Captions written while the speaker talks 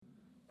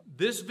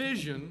This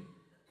vision,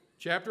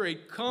 chapter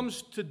 8,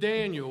 comes to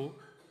Daniel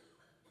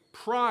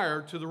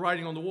prior to the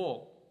writing on the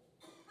wall.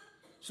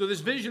 So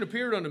this vision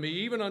appeared unto me,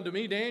 even unto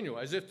me, Daniel,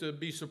 as if to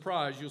be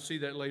surprised. You'll see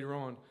that later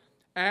on.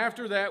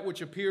 After that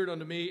which appeared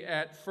unto me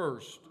at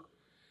first.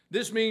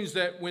 This means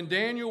that when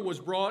Daniel was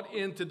brought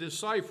in to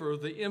decipher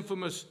the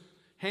infamous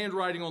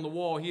handwriting on the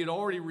wall, he had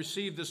already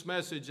received this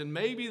message. And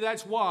maybe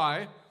that's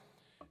why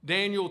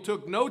Daniel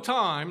took no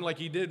time, like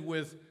he did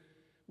with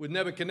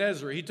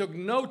Nebuchadnezzar. He took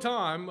no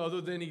time,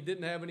 other than he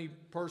didn't have any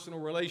personal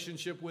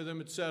relationship with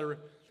him, etc.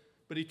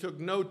 But he took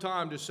no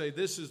time to say,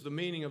 this is the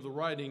meaning of the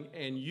writing,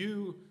 and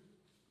you,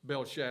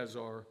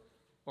 Belshazzar,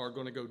 are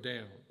going to go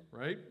down.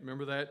 Right?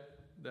 Remember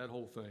that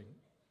whole thing.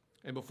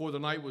 And before the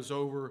night was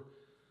over,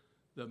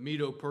 the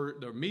Mede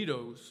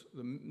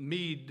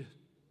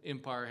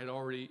Empire had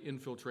already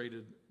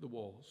infiltrated the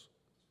walls.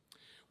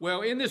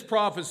 Well, in this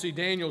prophecy,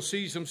 Daniel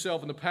sees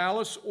himself in the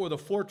palace or the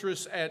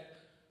fortress at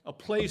a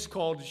place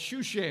called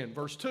Shushan,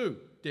 verse 2.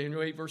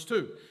 Daniel 8, verse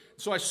 2.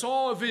 So I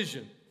saw a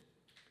vision.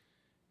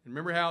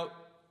 Remember how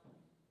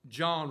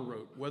John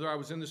wrote, whether I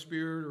was in the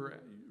Spirit or,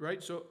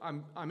 right? So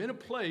I'm in a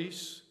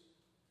place,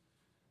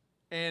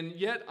 and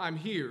yet I'm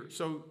here.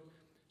 So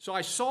I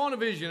saw in a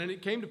vision, and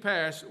it came to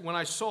pass when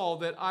I saw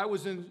that I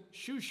was in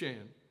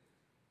Shushan,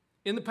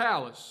 in the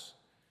palace,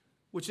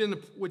 which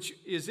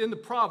is in the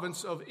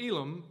province of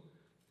Elam,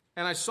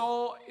 and I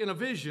saw in a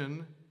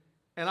vision,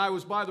 and I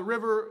was by the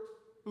river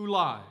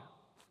Ulai.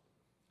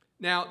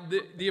 Now,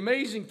 the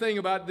amazing thing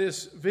about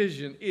this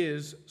vision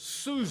is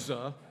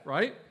Susa,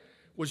 right,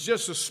 was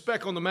just a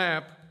speck on the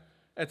map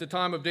at the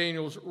time of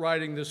Daniel's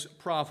writing this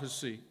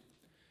prophecy.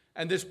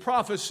 And this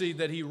prophecy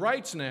that he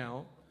writes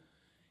now,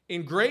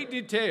 in great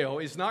detail,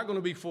 is not going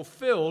to be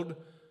fulfilled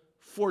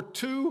for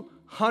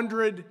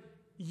 200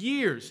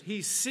 years.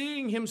 He's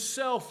seeing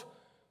himself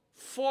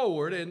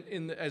forward,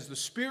 and as the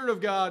Spirit of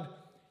God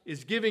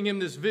is giving him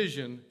this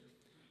vision,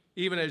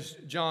 even as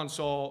John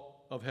saw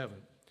of heaven.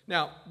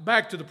 Now,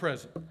 back to the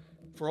present.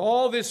 For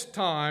all this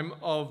time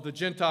of the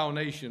Gentile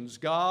nations,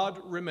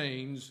 God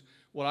remains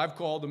what I've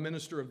called the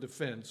minister of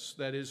defense,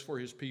 that is for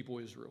his people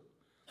Israel.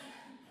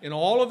 In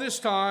all of this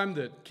time,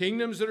 the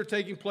kingdoms that are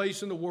taking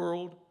place in the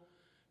world,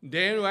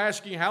 Daniel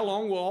asking how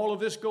long will all of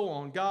this go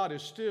on, God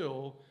is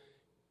still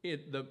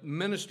the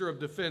minister of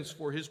defense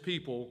for his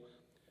people,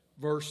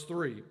 verse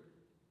 3.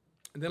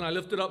 And then I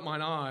lifted up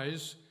mine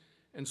eyes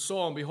and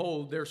saw, and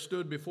behold, there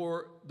stood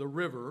before the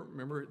river,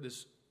 remember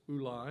this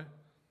Ulai,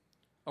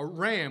 a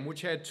ram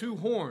which had 2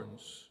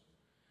 horns.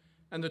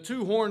 And the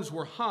 2 horns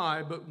were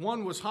high, but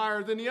one was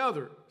higher than the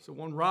other. So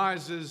one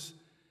rises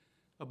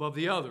above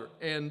the other.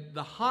 And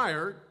the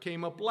higher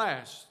came up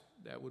last.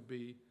 That would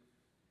be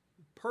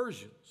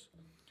Persians.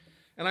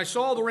 And I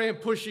saw the ram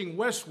pushing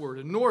westward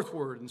and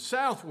northward and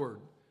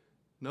southward.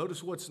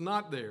 Notice what's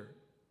not there.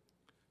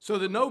 So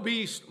that no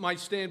beast might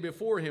stand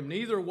before him,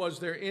 neither was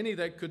there any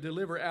that could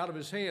deliver out of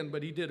his hand,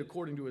 but he did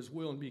according to his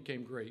will and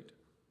became great.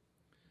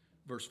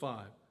 Verse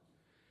 5.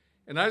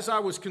 And as I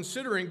was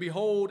considering,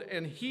 behold,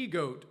 an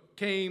he-goat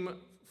came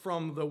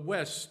from the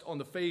west on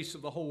the face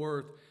of the whole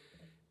earth,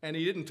 and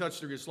he didn't touch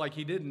the ground. It's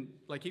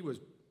like he was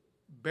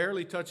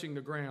barely touching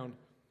the ground.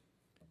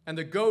 And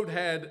the goat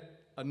had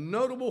a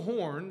notable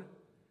horn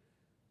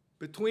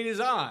between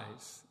his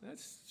eyes.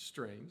 That's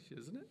strange,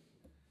 isn't it?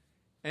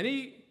 And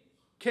he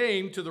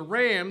came to the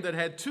ram that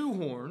had 2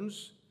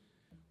 horns,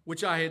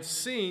 which I had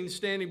seen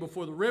standing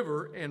before the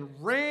river, and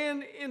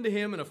ran into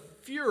him in a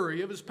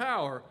fury of his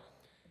power.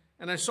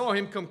 And I saw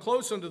him come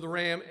close unto the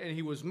ram, and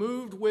he was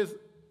moved with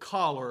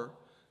choler.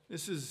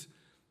 This is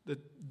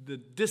the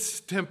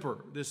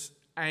distemper, this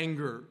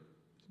anger,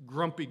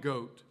 grumpy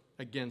goat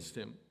against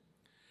him.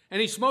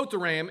 And he smote the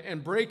ram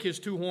and brake his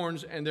 2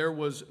 horns, and there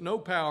was no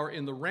power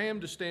in the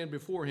ram to stand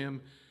before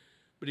him.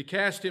 But he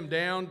cast him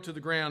down to the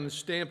ground and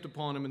stamped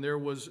upon him, and there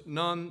was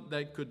none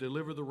that could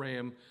deliver the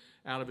ram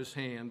out of his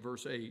hand.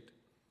 Verse 8.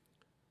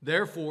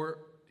 Therefore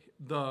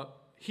the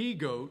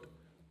he-goat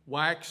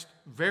waxed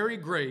very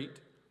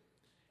great,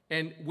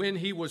 and when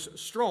he was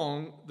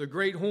strong, the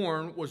great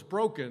horn was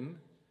broken,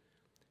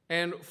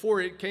 and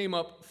for it came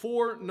up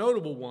 4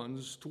 notable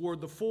ones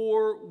toward the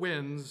 4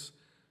 winds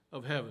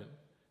of heaven.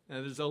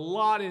 Now, there's a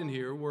lot in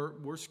here.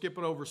 We're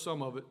skipping over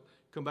some of it.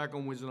 Come back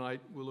on Wednesday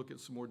night. We'll look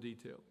at some more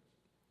detail.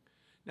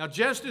 Now,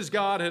 just as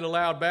God had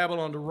allowed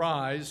Babylon to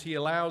rise, he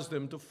allows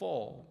them to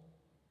fall.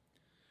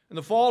 And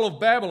the fall of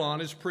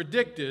Babylon is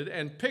predicted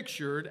and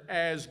pictured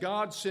as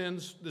God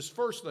sends this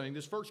first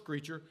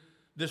creature,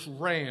 this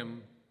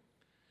ram.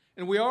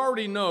 And we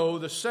already know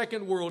the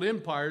Second World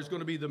Empire is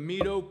going to be the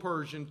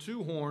Medo-Persian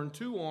 2-horned,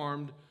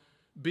 2-armed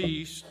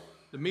beast,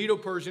 the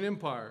Medo-Persian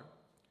Empire.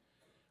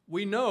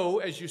 We know,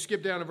 as you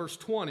skip down to verse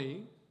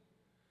 20,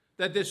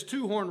 that this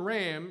 2-horned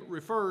ram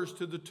refers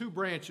to the 2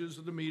 branches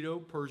of the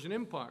Medo-Persian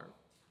Empire.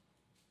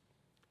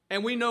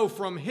 And we know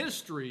from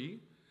history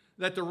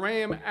that the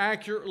ram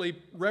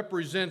accurately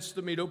represents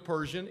the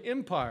Medo-Persian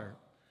Empire,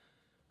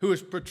 who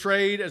is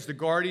portrayed as the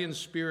guardian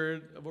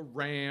spirit of a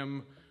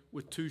ram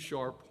with 2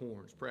 sharp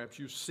horns. Perhaps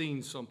you've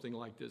seen something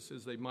like this,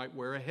 as they might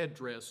wear a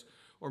headdress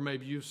or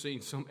maybe you've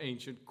seen some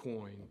ancient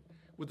coin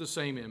with the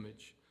same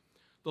image.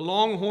 The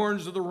long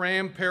horns of the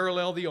ram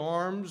parallel the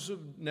arms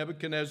of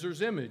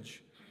Nebuchadnezzar's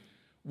image.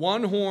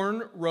 One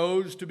horn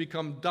rose to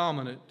become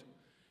dominant.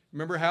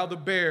 Remember how the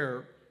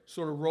bear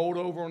sort of rolled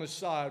over on his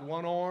side,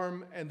 one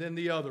arm and then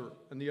the other,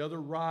 and the other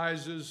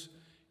rises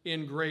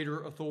in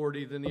greater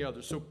authority than the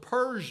other. So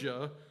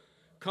Persia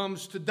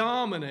comes to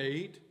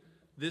dominate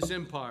this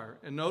empire.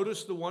 And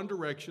notice the one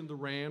direction the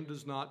ram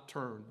does not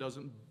turn,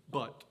 doesn't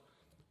butt.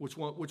 Which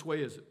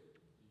way is it?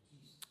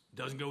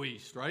 Doesn't go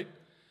east, right?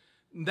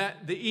 The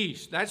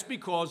east. That's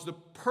because the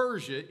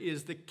Persia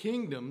is the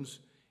kingdom's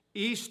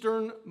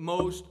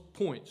easternmost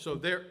point. So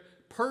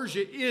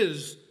Persia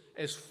is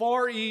as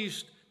far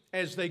east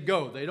as they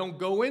go. They don't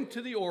go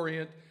into the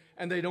Orient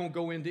and they don't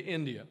go into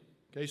India.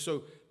 Okay,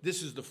 so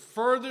this is the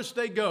furthest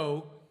they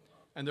go,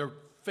 and they're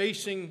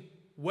facing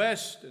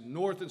west and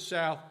north and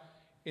south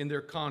in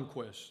their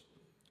conquest.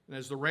 And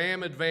as the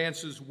ram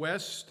advances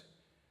west,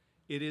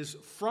 it is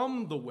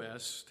from the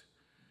west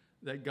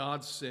that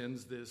God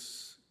sends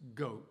this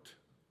goat.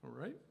 All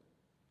right?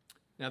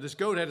 Now, this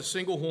goat had a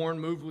single horn,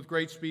 moved with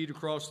great speed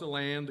across the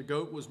land. The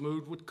goat was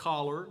moved with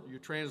choler. Your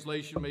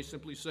translation may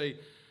simply say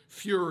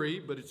fury,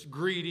 but it's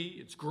greedy,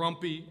 it's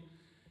grumpy.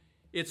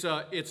 It's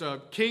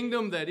a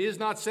kingdom that is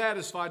not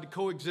satisfied to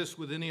coexist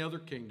with any other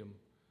kingdom.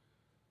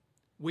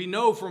 We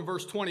know from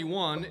verse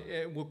 21,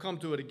 we'll come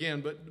to it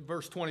again, but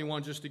verse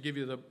 21, just to give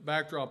you the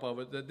backdrop of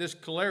it, that this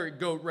choleric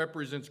goat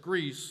represents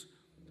Greece,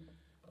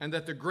 and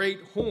that the great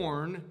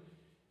horn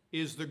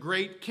is the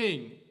great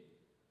king,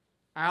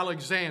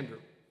 Alexander,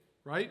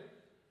 right?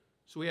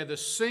 So we have the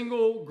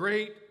single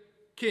great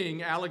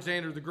king,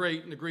 Alexander the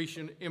Great, in the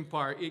Grecian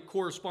Empire. It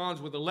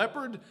corresponds with the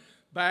leopard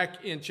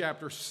back in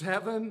chapter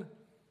 7,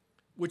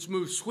 which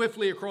moves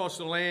swiftly across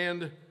the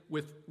land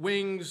with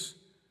wings.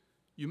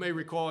 You may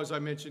recall, as I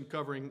mentioned,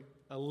 covering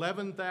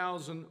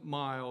 11,000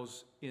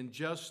 miles in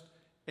just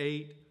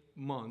 8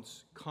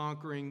 months,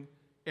 conquering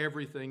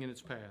everything in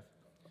its path.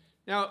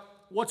 Now,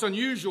 what's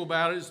unusual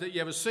about it is that you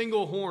have a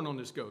single horn on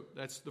this goat.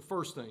 That's the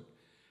first thing.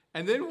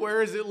 And then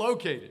where is it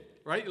located,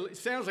 right? It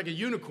sounds like a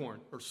unicorn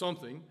or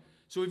something.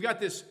 So we've got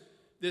this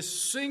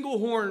single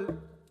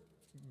horn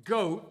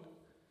goat,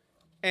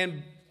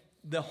 and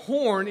the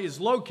horn is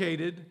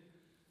located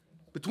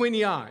between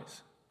the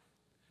eyes.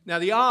 Now,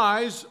 the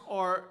eyes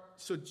are,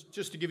 so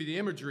just to give you the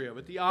imagery of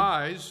it, the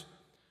eyes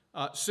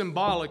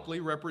symbolically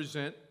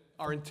represent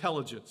our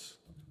intelligence,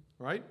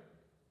 right?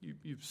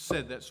 You've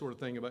said that sort of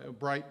thing about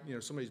bright,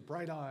 somebody's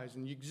bright eyes,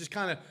 and you just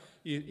kind of,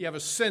 you have a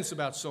sense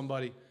about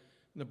somebody,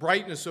 and the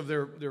brightness of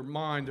their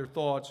mind, their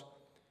thoughts.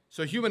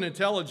 So human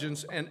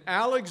intelligence, and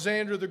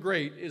Alexander the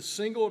Great is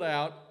singled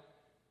out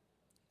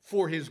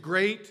for his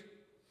great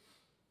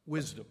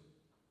wisdom.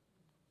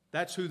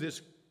 That's who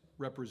this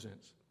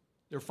represents.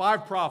 There are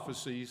 5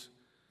 prophecies.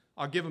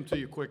 I'll give them to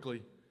you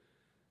quickly,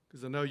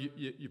 because I know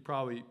you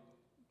probably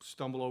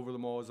stumble over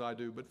them all as I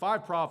do. But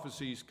 5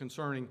 prophecies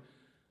concerning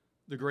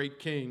the great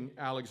king,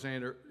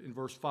 Alexander, in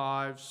verse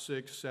 5,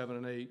 6, 7,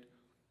 and 8.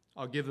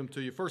 I'll give them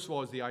to you. First of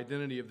all is the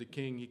identity of the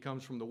king. He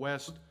comes from the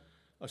west,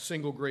 a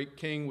single great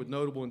king with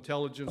notable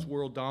intelligence,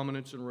 world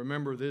dominance. And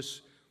remember,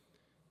 this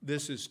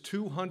is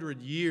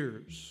 200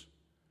 years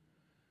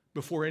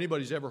before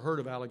anybody's ever heard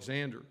of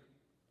Alexander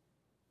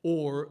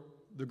or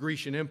the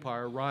Grecian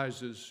Empire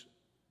rises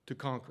to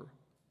conquer.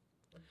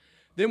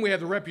 Then we have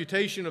the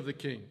reputation of the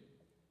king.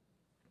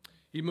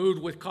 He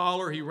moved with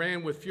choler, he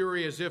ran with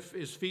fury as if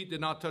his feet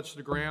did not touch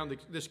the ground.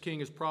 This king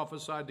is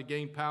prophesied to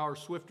gain power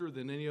swifter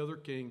than any other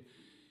king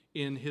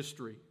in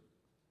history.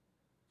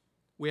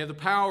 We have the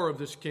power of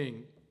this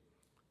king,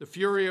 the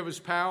fury of his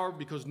power,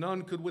 because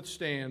none could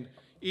withstand.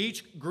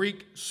 Each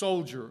Greek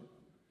soldier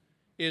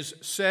is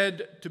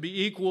said to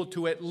be equal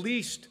to at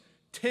least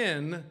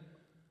 10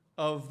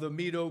 of the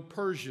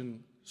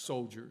Medo-Persian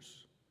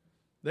soldiers.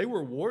 They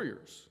were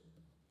warriors.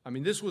 I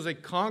mean, this was a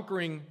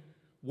conquering,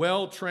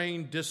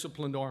 well-trained,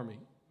 disciplined army.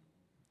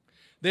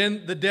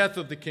 Then the death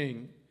of the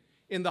king.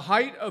 In the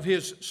height of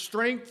his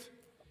strength,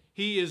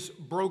 he is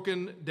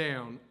broken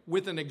down.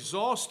 With an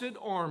exhausted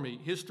army,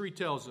 history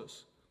tells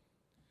us,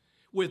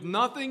 with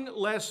nothing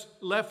less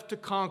left to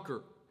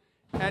conquer,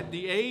 at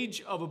the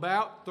age of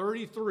about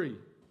 33,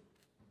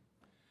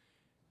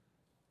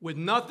 with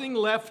nothing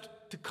left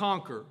to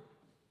conquer,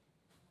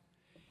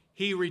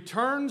 he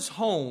returns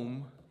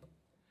home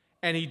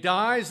and he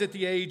dies at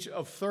the age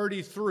of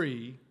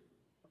 33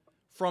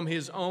 from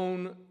his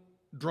own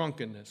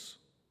drunkenness.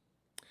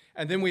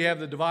 And then we have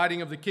the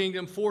dividing of the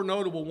kingdom. 4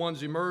 notable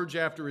ones emerge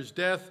after his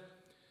death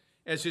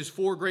as his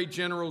 4 great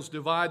generals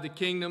divide the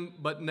kingdom,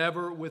 but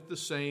never with the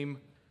same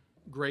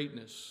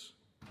greatness.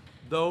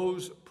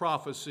 Those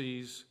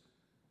prophecies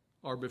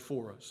are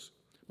before us.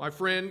 My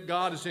friend,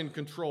 God is in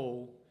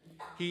control.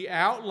 He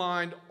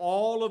outlined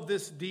all of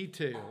this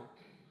detail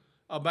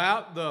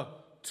about the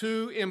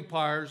 2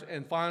 empires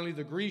and finally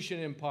the Grecian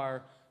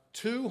Empire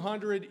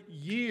 200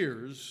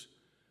 years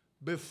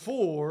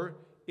before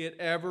it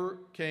ever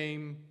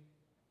came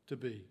to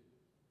be.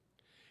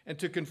 And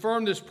to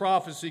confirm this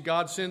prophecy,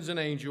 God sends an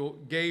angel,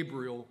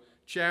 Gabriel,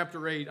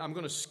 chapter 8. I'm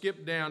going to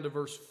skip down to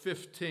verse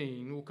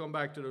 15. We'll come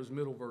back to those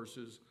middle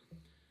verses.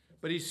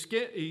 But he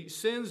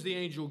sends the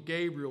angel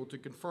Gabriel to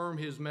confirm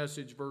his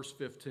message, verse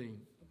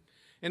 15.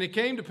 And it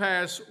came to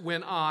pass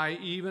when I,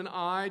 even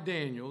I,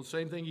 Daniel,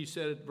 same thing he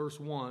said at verse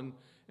 1,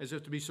 as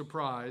if to be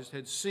surprised,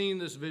 had seen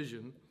this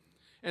vision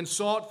and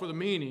sought for the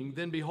meaning,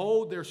 then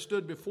behold, there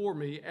stood before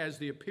me as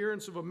the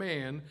appearance of a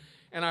man,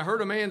 and I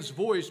heard a man's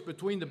voice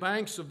between the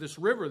banks of this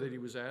river that he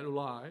was at,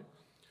 Ulai,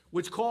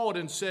 which called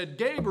and said,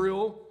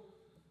 Gabriel,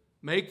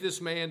 make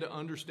this man to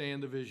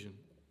understand the vision.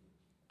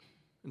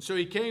 And so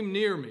he came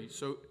near me.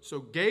 So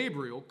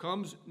Gabriel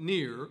comes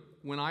near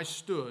when I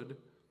stood.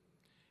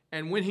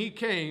 And when he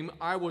came,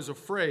 I was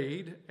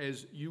afraid,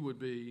 as you would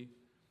be.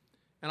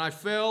 And I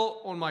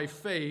fell on my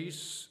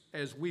face,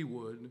 as we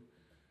would.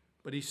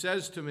 But he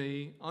says to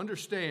me,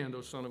 understand,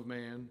 O Son of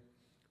Man,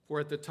 for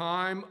at the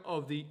time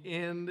of the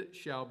end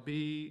shall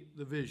be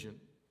the vision.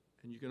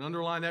 And you can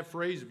underline that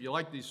phrase if you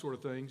like these sort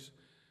of things.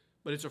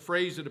 But it's a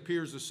phrase that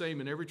appears the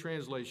same in every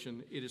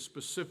translation. It is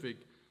specific,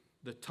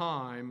 the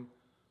time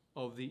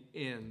of the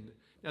end.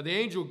 Now, the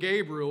angel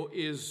Gabriel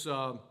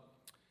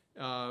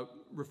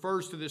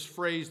refers to this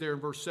phrase there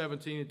in verse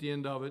 17 at the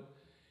end of it.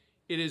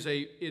 It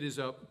is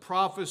a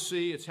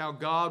prophecy. It's how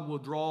God will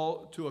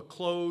draw to a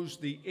close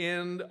the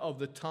end of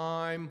the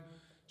time,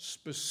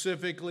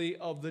 specifically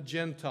of the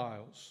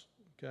Gentiles.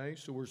 Okay,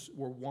 so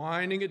we're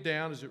winding it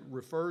down as it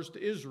refers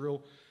to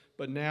Israel,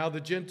 but now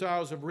the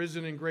Gentiles have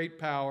risen in great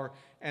power,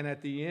 and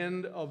at the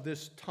end of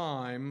this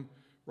time,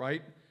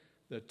 right,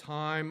 the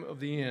time of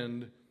the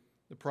end,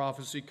 the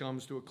prophecy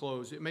comes to a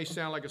close. It may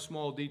sound like a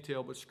small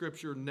detail, but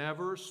Scripture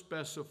never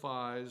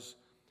specifies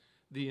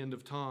the end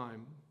of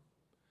time.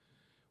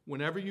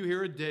 Whenever you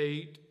hear a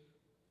date,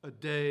 a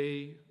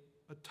day,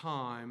 a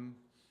time,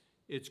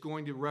 it's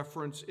going to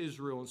reference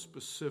Israel in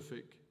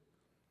specific.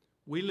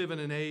 We live in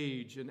an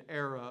age, an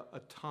era, a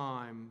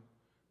time.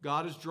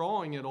 God is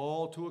drawing it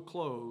all to a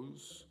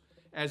close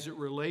as it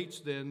relates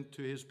then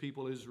to his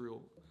people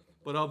Israel.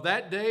 But of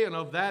that day and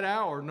of that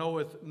hour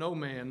knoweth no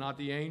man, not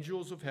the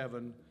angels of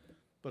heaven,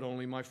 but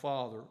only my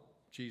Father,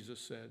 Jesus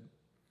said.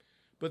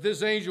 But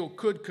this angel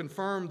could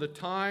confirm the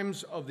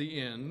times of the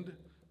end,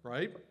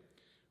 right?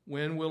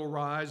 When will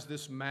arise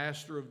this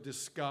master of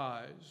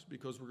disguise?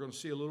 Because we're going to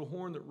see a little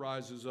horn that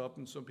rises up,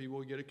 and some people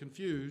will get it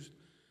confused.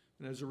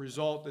 And as a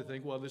result, they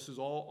think, well, this is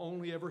all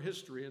only ever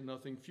history and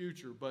nothing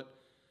future. But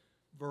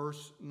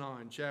verse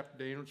 9,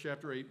 Daniel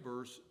chapter 8,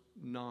 verse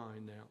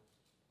 9 now.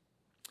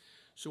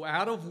 So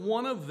out of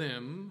one of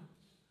them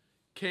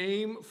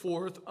came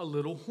forth a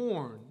little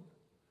horn,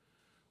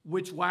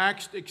 which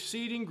waxed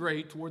exceeding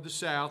great toward the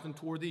south and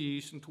toward the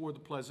east and toward the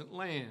pleasant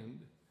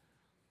land.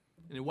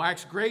 And it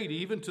waxed great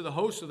even to the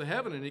host of the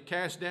heaven, and it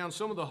cast down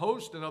some of the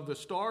host and of the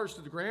stars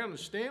to the ground and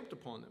stamped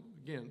upon them.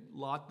 Again,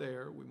 lot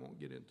there we won't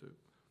get into.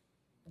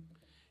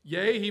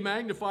 Yea, he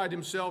magnified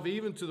himself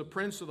even to the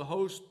prince of the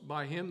host.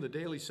 By him the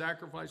daily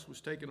sacrifice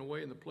was taken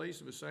away, and the place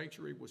of his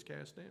sanctuary was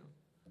cast down.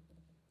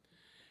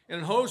 And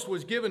an host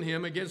was given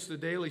him against the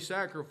daily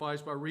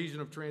sacrifice by reason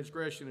of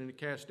transgression, and it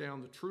cast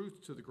down the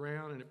truth to the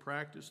ground, and it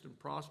practiced and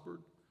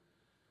prospered.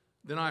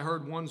 Then I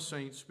heard one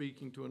saint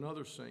speaking to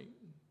another saint,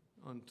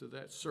 unto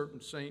that certain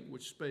saint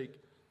which spake,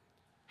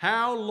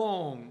 how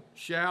long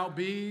shall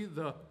be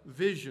the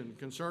vision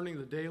concerning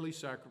the daily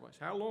sacrifice?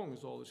 How long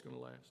is all this going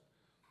to last?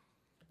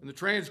 And the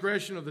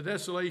transgression of the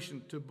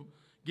desolation to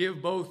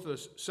give both the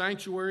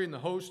sanctuary and the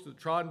host that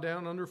trodden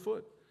down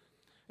underfoot.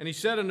 And he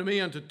said unto me,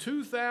 unto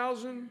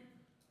 2,000.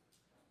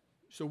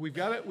 So we've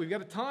got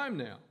a time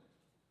now.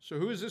 So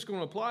who is this going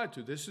to apply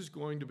to? This is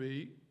going to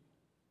be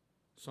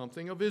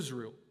something of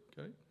Israel.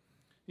 Okay.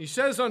 He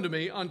says unto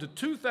me, unto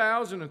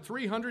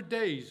 2,300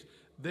 days,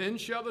 then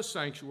shall the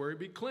sanctuary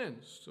be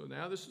cleansed. So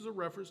now this is a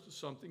reference to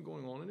something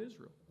going on in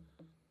Israel.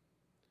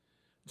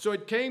 So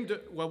it came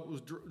to,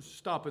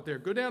 stop it there.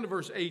 Go down to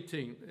verse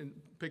 18 and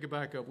pick it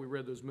back up. We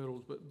read those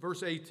middles, but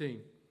verse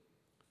 18.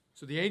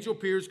 So the angel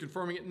appears,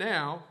 confirming it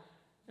now.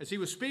 As he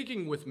was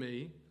speaking with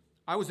me,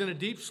 I was in a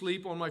deep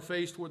sleep on my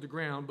face toward the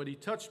ground, but he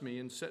touched me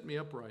and set me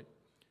upright.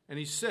 And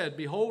he said,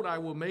 behold, I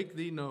will make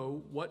thee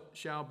know what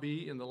shall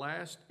be in the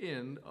last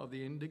end of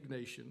the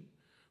indignation.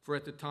 For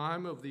at the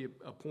time of the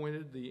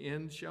appointed the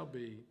end shall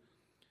be.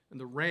 And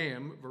the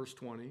ram, verse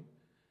 20,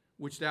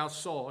 which thou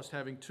sawest,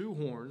 having two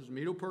horns,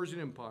 Medo-Persian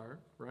Empire,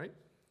 right?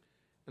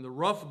 And the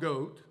rough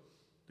goat,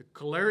 the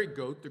choleric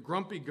goat, the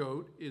grumpy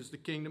goat, is the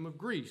kingdom of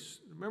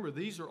Greece. Remember,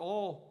 these are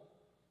all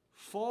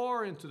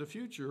far into the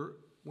future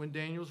when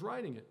Daniel's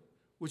writing it.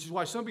 Which is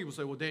why some people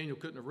say, well, Daniel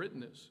couldn't have written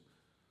this.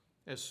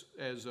 As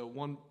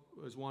one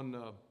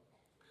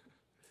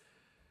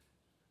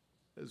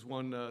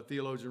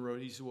theologian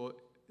wrote, he said, well,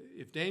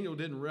 if Daniel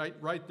didn't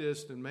write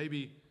this, then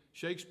maybe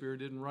Shakespeare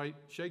didn't write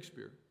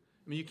Shakespeare.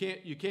 I mean,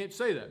 you can't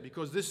say that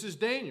because this is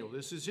Daniel.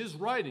 This is his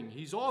writing.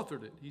 He's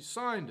authored it. He's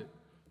signed it.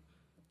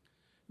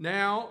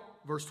 Now,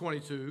 verse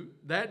 22,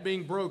 that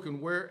being broken,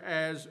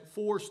 whereas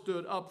four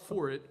stood up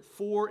for it,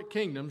 4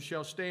 kingdoms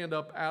shall stand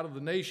up out of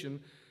the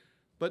nation,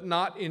 but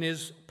not in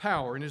his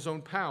power, in his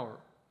own power.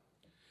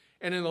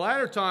 And in the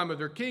latter time of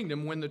their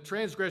kingdom, when the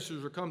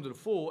transgressors are come to the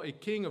full, a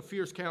king of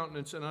fierce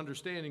countenance and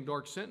understanding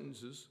dark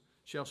sentences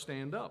shall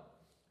stand up,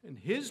 and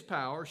his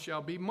power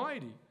shall be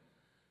mighty.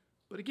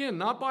 But again,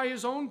 not by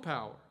his own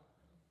power.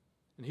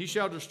 And he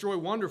shall destroy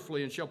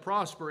wonderfully, and shall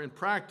prosper in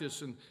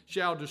practice, and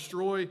shall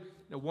destroy.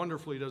 Now,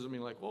 wonderfully doesn't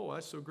mean like, oh,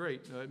 that's so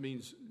great. No, it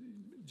means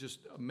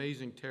just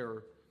amazing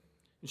terror.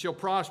 And shall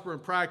prosper in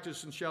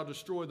practice, and shall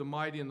destroy the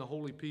mighty and the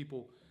holy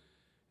people.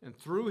 And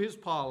through his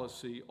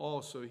policy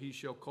also he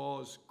shall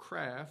cause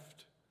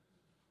craft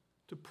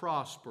to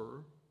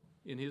prosper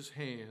in his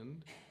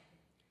hand,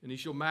 and he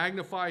shall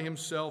magnify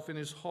himself in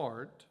his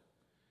heart,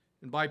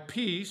 and by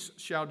peace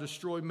shall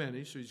destroy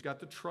many. So he's got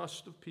the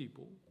trust of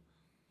people.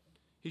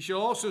 He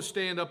shall also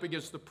stand up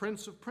against the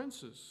prince of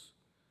princes,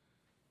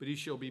 but he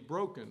shall be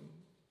broken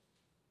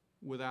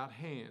without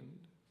hand.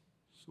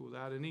 So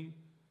without any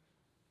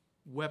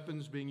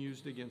weapons being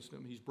used against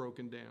him, he's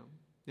broken down.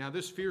 Now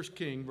this fierce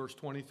king, verse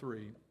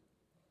 23,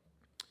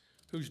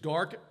 whose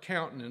dark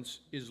countenance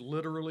is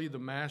literally the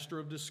master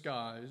of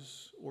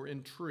disguise or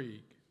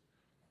intrigue.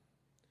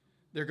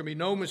 There can be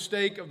no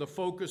mistake of the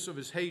focus of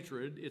his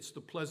hatred. It's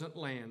the pleasant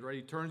land, right?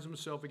 He turns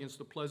himself against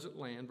the pleasant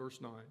land, verse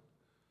 9.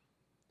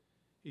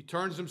 He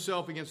turns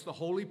himself against the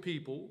holy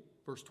people,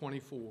 verse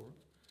 24.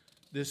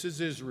 This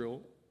is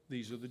Israel.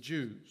 These are the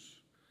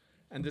Jews.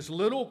 And this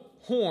little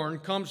horn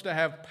comes to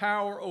have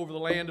power over the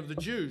land of the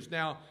Jews.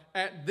 Now,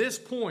 at this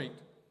point,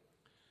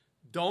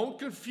 don't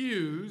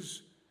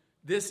confuse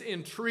this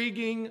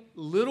intriguing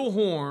little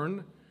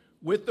horn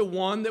with the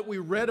one that we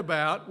read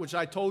about, which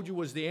I told you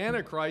was the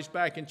Antichrist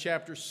back in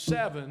chapter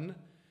 7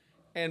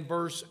 and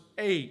verse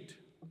 8.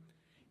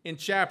 In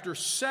chapter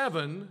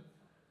 7,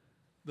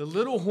 the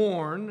little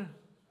horn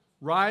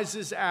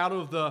rises out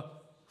of the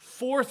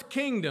fourth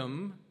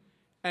kingdom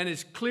and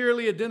is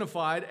clearly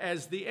identified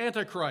as the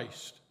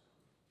Antichrist.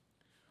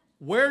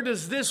 Where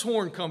does this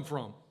horn come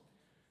from?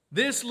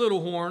 This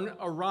little horn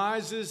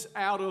arises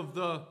out of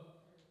the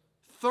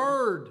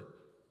third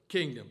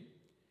kingdom,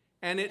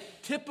 and it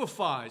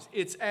typifies.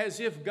 It's as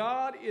if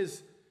God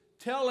is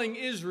telling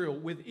Israel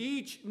with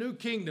each new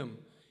kingdom,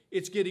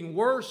 it's getting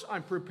worse.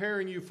 I'm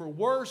preparing you for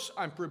worse.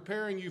 I'm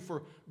preparing you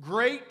for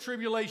great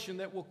tribulation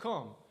that will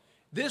come.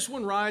 This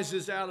one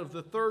rises out of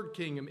the third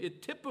kingdom.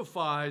 It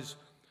typifies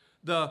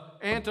the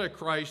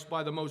Antichrist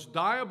by the most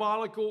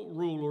diabolical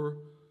ruler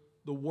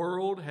the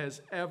world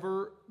has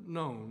ever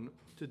known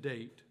to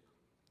date.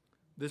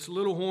 This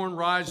little horn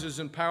rises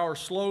in power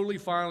slowly,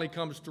 finally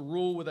comes to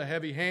rule with a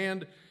heavy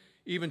hand,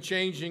 even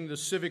changing the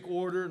civic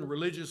order and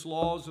religious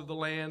laws of the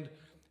land,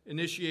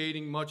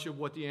 initiating much of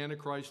what the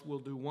Antichrist will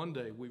do one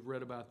day. We've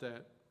read about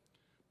that.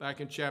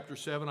 Back in chapter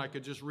 7, I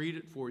could just read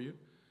it for you.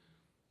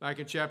 Back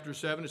in chapter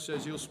 7, it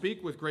says, he'll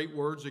speak with great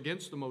words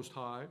against the Most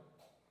High.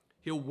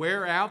 He'll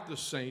wear out the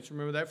saints.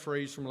 Remember that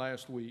phrase from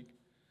last week.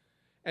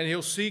 And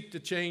he'll seek to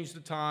change the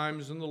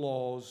times and the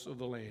laws of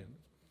the land.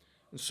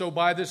 And so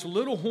by this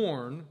little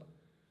horn,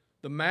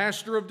 the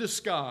master of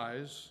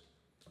disguise,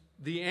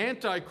 the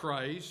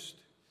Antichrist,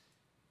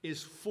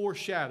 is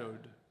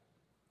foreshadowed.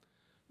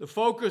 The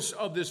focus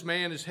of this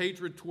man is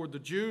hatred toward the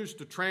Jews,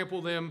 to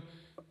trample them,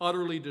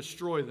 utterly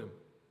destroy them.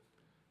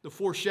 The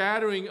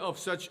foreshadowing of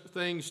such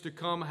things to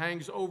come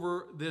hangs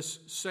over this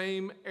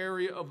same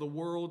area of the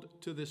world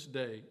to this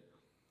day.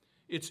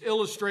 It's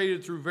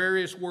illustrated through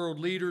various world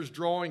leaders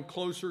drawing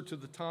closer to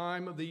the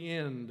time of the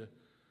end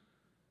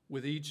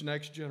with each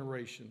next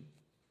generation.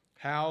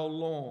 How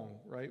long,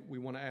 right? We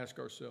want to ask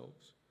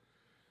ourselves.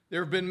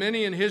 There have been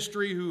many in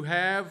history who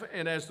have,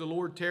 and as the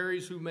Lord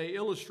tarries, who may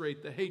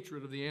illustrate the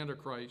hatred of the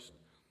Antichrist.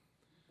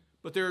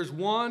 But there is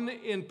one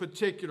in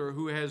particular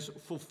who has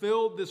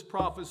fulfilled this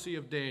prophecy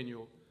of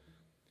Daniel.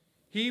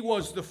 He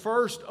was the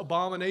first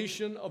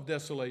abomination of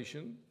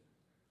desolation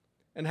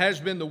and has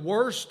been the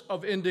worst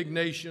of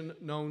indignation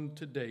known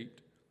to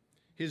date.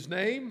 His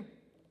name?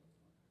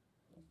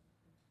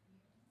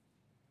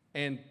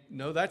 And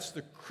no, that's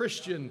the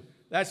Christian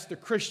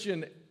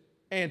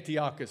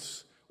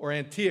Antiochus, or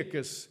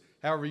Antiochus,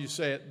 however you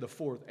say it, the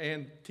fourth.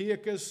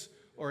 Antiochus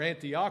or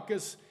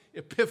Antiochus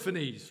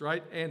Epiphanes,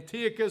 right?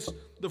 Antiochus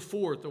the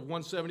fourth of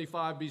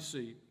 175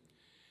 BC.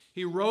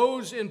 He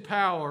rose in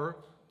power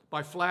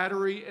by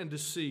flattery and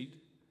deceit.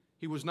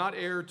 He was not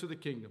heir to the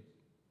kingdom.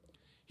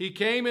 He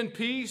came in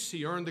peace.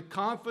 He earned the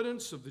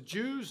confidence of the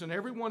Jews and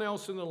everyone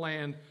else in the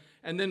land,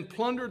 and then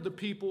plundered the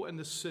people and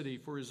the city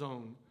for his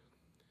own.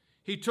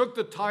 He took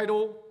the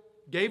title,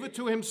 gave it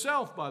to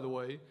himself, by the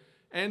way,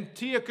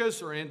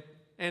 Antiochus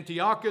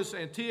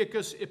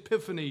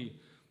Epiphany.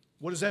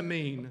 What does that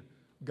mean?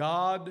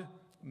 God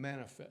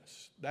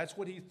manifest. That's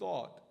what he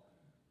thought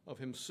of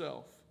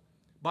himself.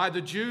 By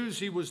the Jews,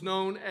 he was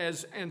known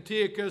as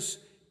Antiochus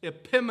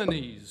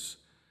Epimanes,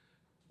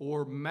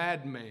 or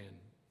madman.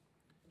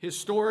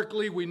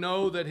 Historically, we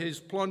know that his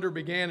plunder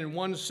began in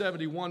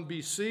 171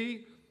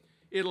 BC.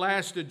 It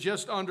lasted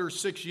just under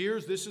 6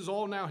 years. This is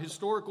all now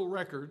historical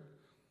record.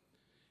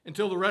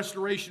 Until the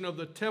restoration of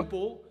the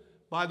temple,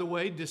 by the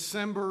way,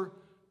 December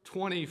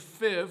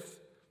 25th,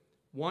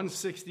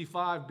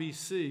 165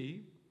 BC.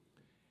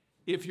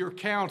 If you're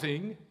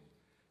counting,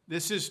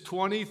 this is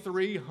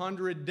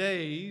 2,300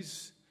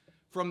 days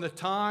from the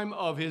time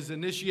of his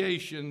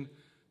initiation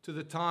to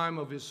the time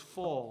of his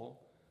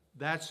fall.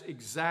 That's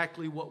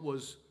exactly what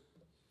was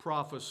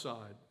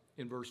prophesied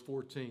in verse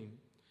 14.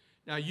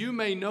 Now, you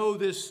may know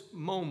this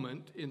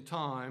moment in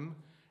time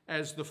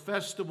as the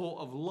Festival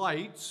of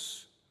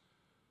Lights,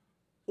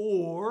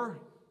 or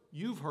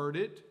you've heard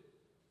it,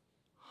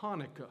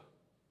 Hanukkah.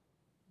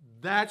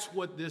 That's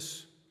what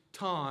this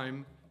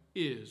time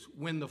is,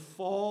 when the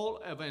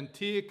fall of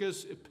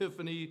Antiochus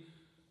Epiphanes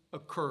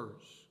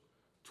occurs.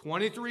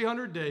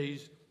 2,300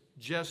 days,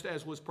 just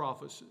as was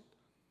prophesied.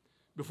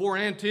 Before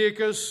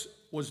Antiochus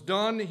was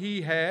done,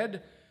 he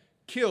had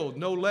killed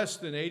no less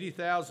than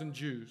 80,000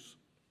 Jews,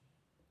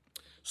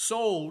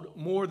 sold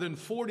more than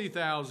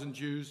 40,000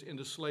 Jews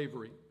into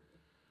slavery,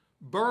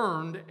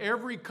 burned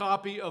every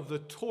copy of the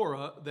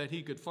Torah that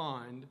he could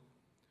find,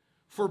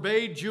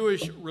 forbade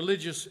Jewish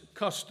religious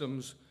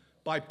customs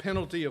by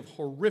penalty of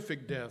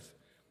horrific death.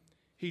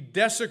 He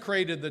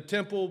desecrated the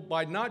temple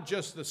by not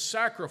just the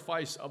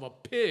sacrifice of a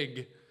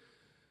pig,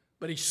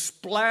 but he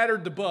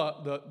splattered the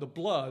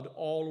blood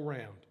all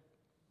around.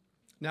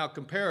 Now,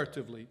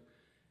 comparatively,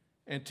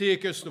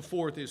 Antiochus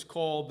IV is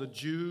called the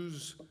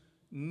Jews'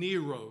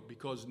 Nero,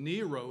 because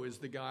Nero is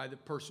the guy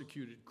that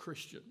persecuted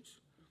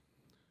Christians.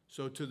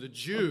 So to the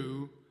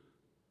Jew,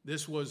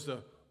 this was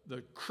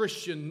the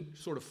Christian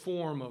sort of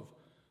form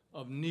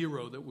of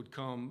Nero that would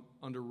come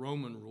under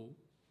Roman rule.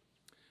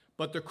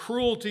 But the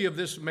cruelty of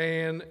this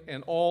man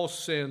and all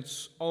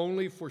sense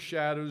only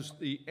foreshadows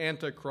the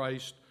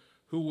Antichrist,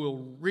 who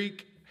will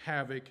wreak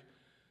havoc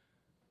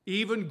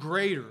even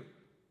greater,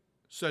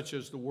 such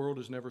as the world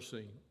has never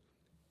seen.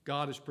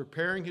 God is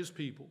preparing his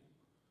people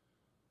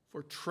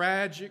for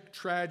tragic,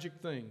 tragic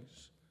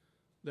things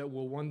that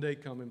will one day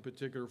come, in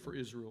particular for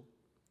Israel.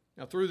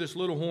 Now, through this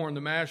little horn,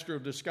 the master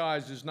of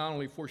disguise is not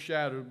only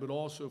foreshadowed, but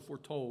also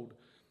foretold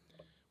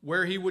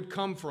where he would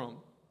come from.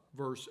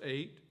 Verse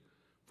 8,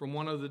 from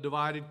one of the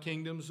divided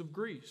kingdoms of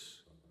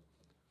Greece.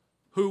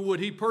 Who would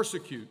he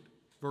persecute?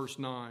 Verse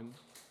 9,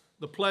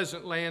 the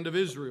pleasant land of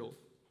Israel.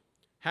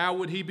 How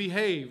would he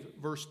behave?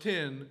 Verse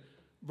 10,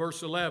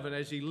 verse 11,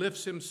 as he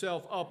lifts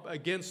himself up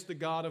against the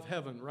God of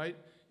heaven, right?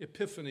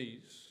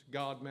 Epiphanes,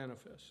 God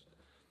manifest.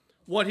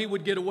 What he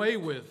would get away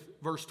with,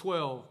 verse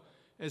 12,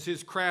 as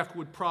his craft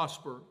would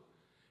prosper.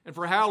 And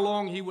for how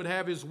long he would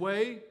have his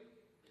way?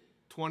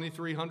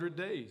 2,300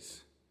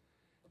 days.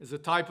 As a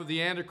type of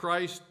the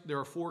Antichrist, there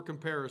are 4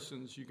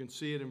 comparisons. You can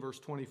see it in verse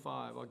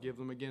 25. I'll give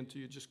them again to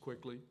you just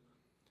quickly.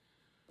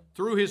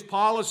 Through his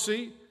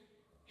policy,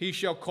 he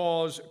shall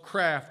cause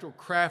craft or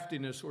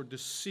craftiness or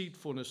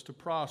deceitfulness to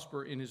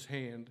prosper in his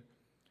hand.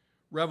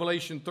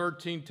 Revelation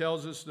 13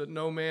 tells us that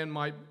no man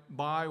might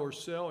buy or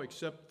sell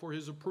except for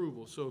his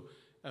approval. So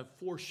a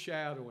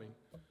foreshadowing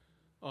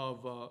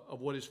of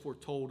what is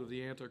foretold of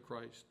the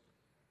Antichrist.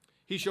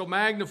 He shall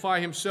magnify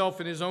himself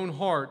in his own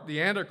heart.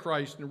 The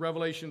Antichrist in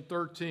Revelation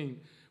 13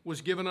 was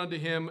given unto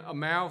him a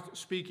mouth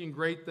speaking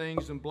great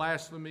things and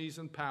blasphemies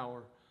and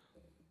power.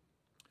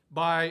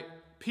 By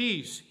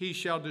peace he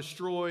shall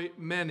destroy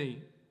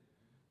many.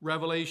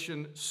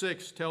 Revelation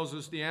 6 tells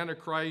us the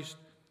Antichrist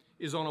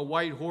is on a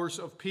white horse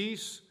of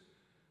peace,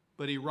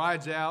 but he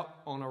rides out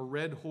on a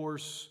red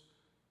horse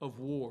of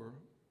war.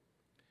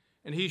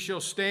 And he shall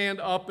stand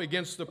up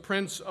against the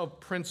prince of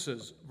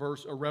princes.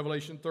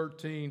 Revelation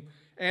 13.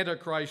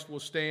 Antichrist will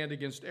stand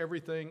against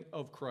everything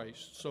of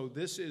Christ. So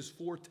this is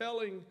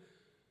foretelling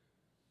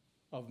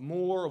of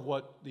more of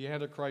what the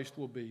Antichrist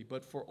will be.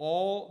 But for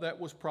all that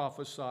was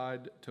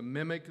prophesied to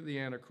mimic the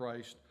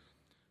Antichrist,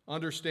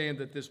 understand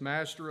that this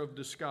master of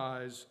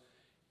disguise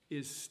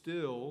is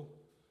still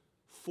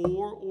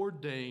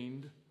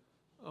foreordained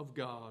of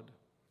God.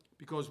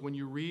 Because when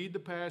you read the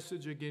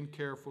passage again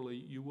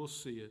carefully, you will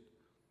see it.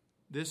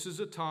 This is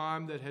a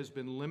time that has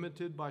been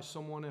limited by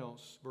someone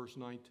else, verse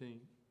 19.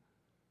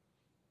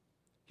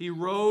 He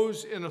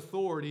rose in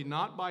authority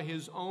not by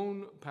his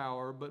own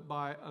power, but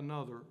by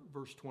another,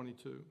 verse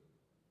 22.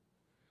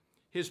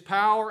 His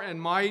power and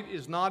might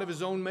is not of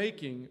his own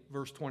making,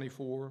 verse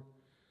 24.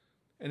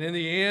 And in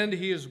the end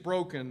he is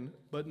broken,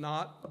 but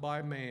not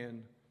by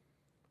man.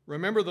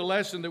 Remember the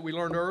lesson that we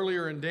learned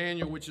earlier in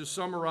Daniel, which is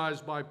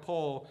summarized by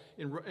Paul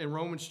in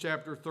Romans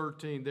chapter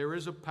 13. There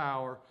is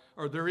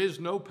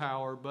no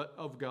power but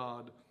of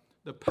God.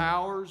 The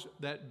powers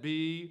that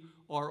be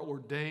are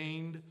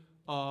ordained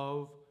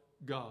of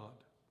God.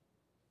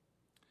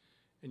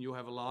 And you'll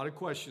have a lot of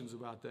questions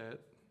about that,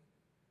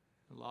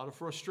 a lot of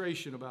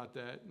frustration about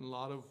that, and a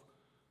lot of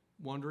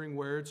wondering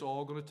where it's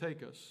all going to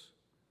take us.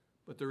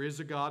 But there is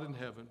a God in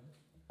heaven,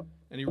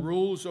 and he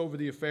rules over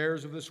the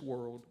affairs of this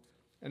world,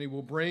 and he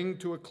will bring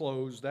to a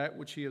close that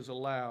which he has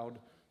allowed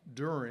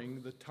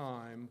during the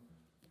time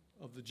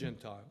of the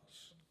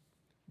Gentiles.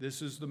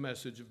 This is the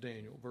message of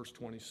Daniel, verse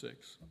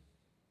 26.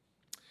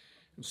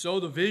 And so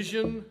the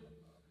vision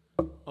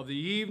of the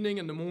evening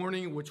and the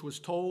morning which was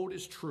told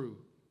is true.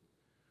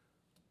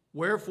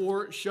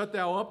 Wherefore shut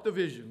thou up the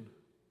vision,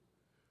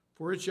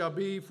 for it shall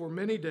be for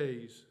many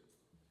days.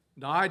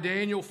 And I,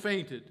 Daniel,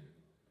 fainted,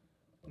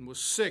 and was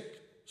sick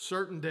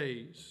certain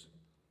days.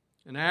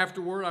 And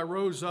afterward I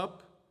rose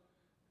up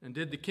and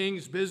did the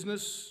king's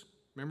business.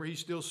 Remember, he's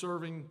still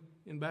serving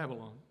in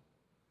Babylon.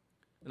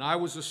 And I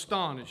was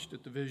astonished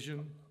at the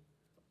vision,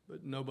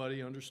 but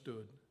nobody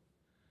understood.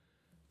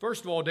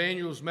 First of all,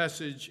 Daniel's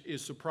message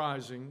is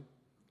surprising.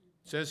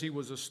 It says he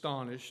was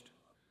astonished.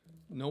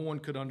 No one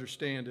could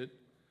understand it.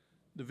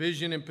 The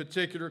vision in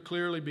particular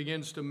clearly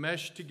begins to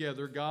mesh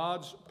together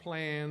God's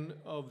plan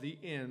of the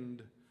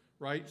end,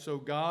 right? So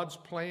God's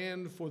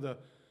plan for the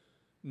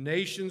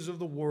nations of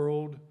the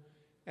world,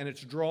 and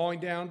it's drawing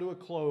down to a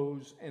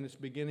close, and it's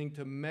beginning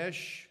to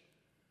mesh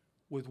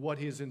with what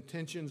his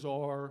intentions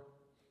are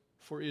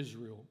for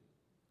Israel.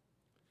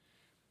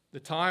 The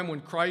time when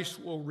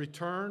Christ will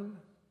return,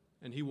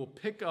 and he will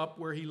pick up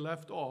where he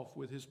left off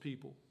with his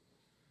people.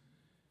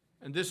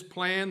 And this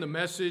plan, the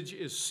message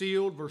is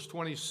sealed, verse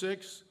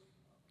 26.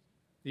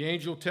 The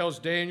angel tells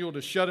Daniel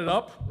to shut it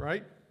up,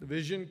 right? The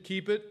vision,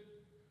 keep it.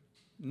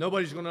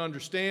 Nobody's going to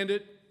understand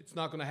it. It's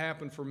not going to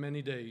happen for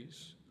many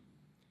days.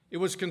 It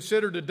was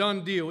considered a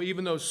done deal,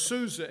 even though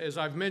Susa, as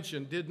I've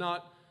mentioned, did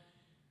not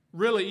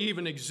really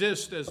even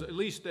exist at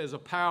least as a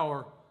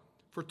power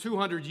for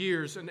 200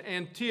 years. And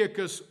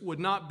Antiochus would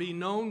not be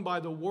known by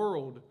the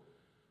world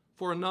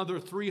for another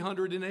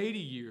 380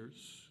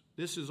 years.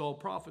 This is all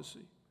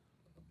prophecy.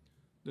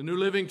 The New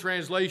Living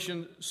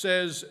Translation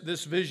says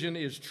this vision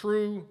is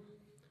true,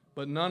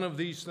 but none of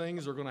these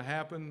things are going to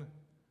happen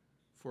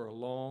for a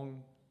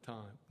long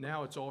time.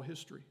 Now it's all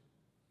history.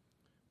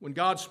 When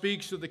God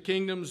speaks of the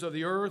kingdoms of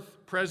the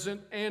earth,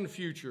 present and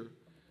future,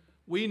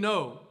 we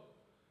know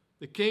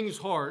the king's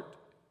heart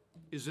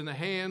is in the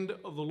hand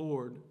of the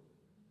Lord,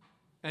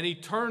 and he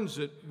turns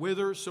it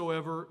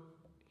whithersoever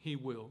he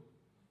will.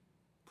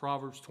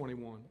 Proverbs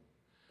 21.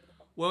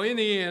 Well, in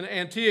the end,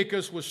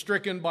 Antiochus was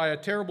stricken by a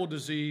terrible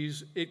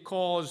disease. It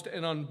caused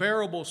an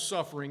unbearable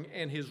suffering,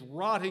 and his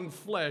rotting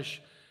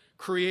flesh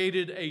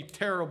created a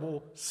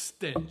terrible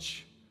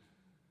stench.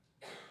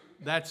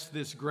 That's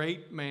this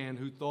great man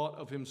who thought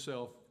of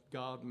himself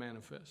God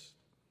manifest.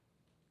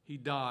 He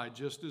died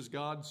just as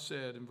God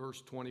said in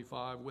verse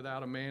 25,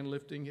 without a man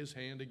lifting his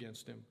hand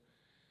against him.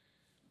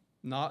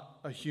 Not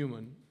a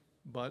human,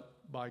 but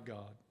by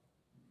God.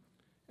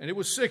 And it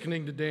was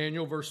sickening to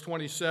Daniel, verse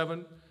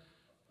 27.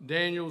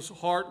 Daniel's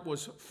heart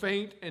was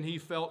faint and he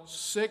felt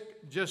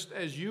sick, just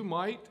as you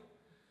might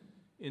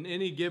in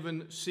any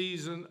given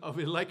season of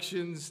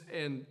elections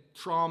and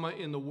trauma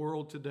in the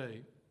world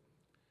today.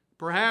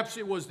 Perhaps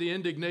it was the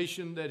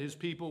indignation that his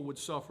people would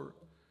suffer.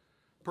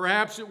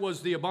 Perhaps it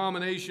was the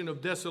abomination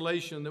of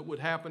desolation that would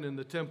happen in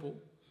the temple.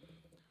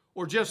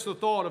 Or just the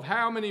thought of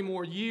how many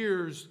more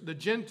years the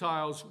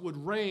Gentiles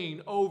would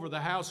reign over the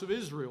house of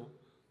Israel.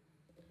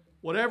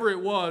 Whatever it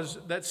was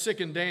that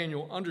sickened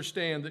Daniel,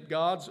 understand that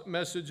God's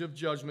message of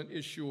judgment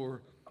is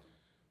sure.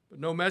 But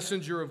no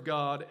messenger of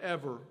God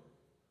ever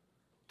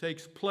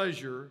takes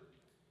pleasure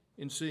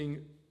in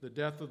seeing the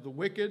death of the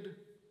wicked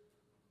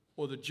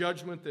or the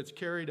judgment that's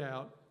carried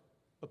out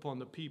upon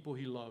the people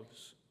he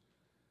loves.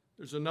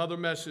 There's another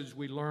message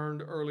we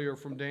learned earlier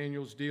from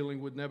Daniel's dealing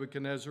with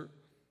Nebuchadnezzar.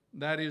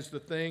 That is the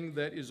thing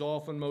that is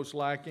often most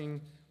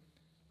lacking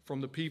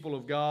from the people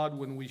of God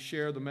when we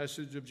share the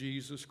message of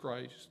Jesus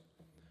Christ.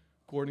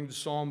 According to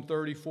Psalm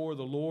 34,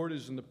 the Lord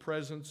is in the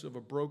presence of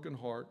a broken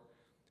heart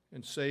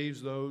and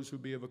saves those who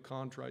be of a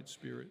contrite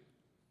spirit.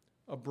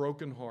 A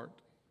broken heart.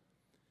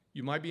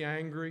 You might be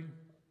angry.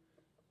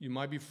 You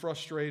might be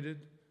frustrated.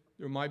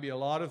 There might be a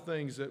lot of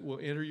things that will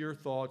enter your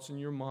thoughts and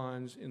your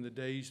minds in the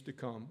days to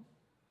come.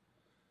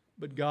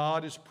 But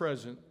God is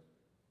present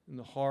in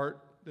the heart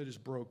that is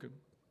broken.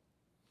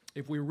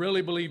 If we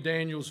really believe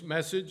Daniel's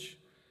message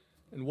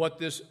and what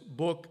this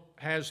book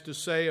has to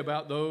say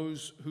about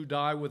those who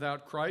die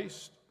without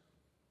Christ,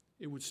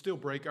 it would still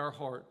break our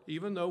heart,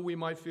 even though we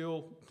might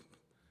feel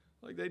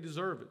like they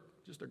deserve it,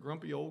 just a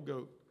grumpy old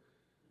goat.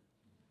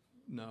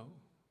 No.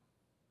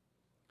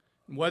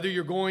 And whether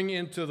you're going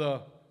into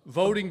the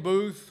voting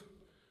booth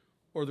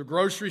or the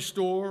grocery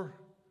store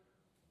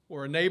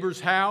or a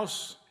neighbor's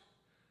house,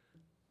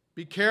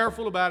 be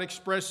careful about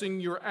expressing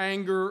your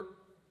anger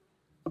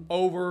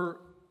over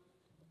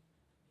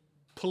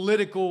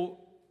political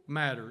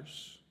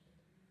matters.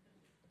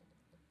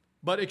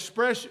 But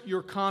express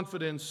your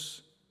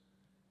confidence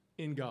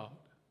in God.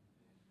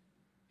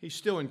 He's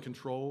still in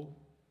control.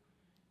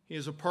 He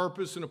has a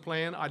purpose and a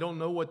plan. I don't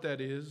know what that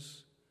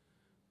is.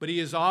 But he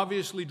is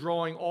obviously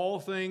drawing all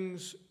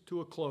things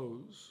to a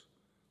close.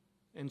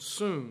 And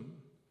soon,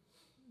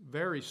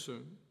 very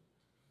soon,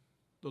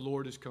 the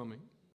Lord is coming.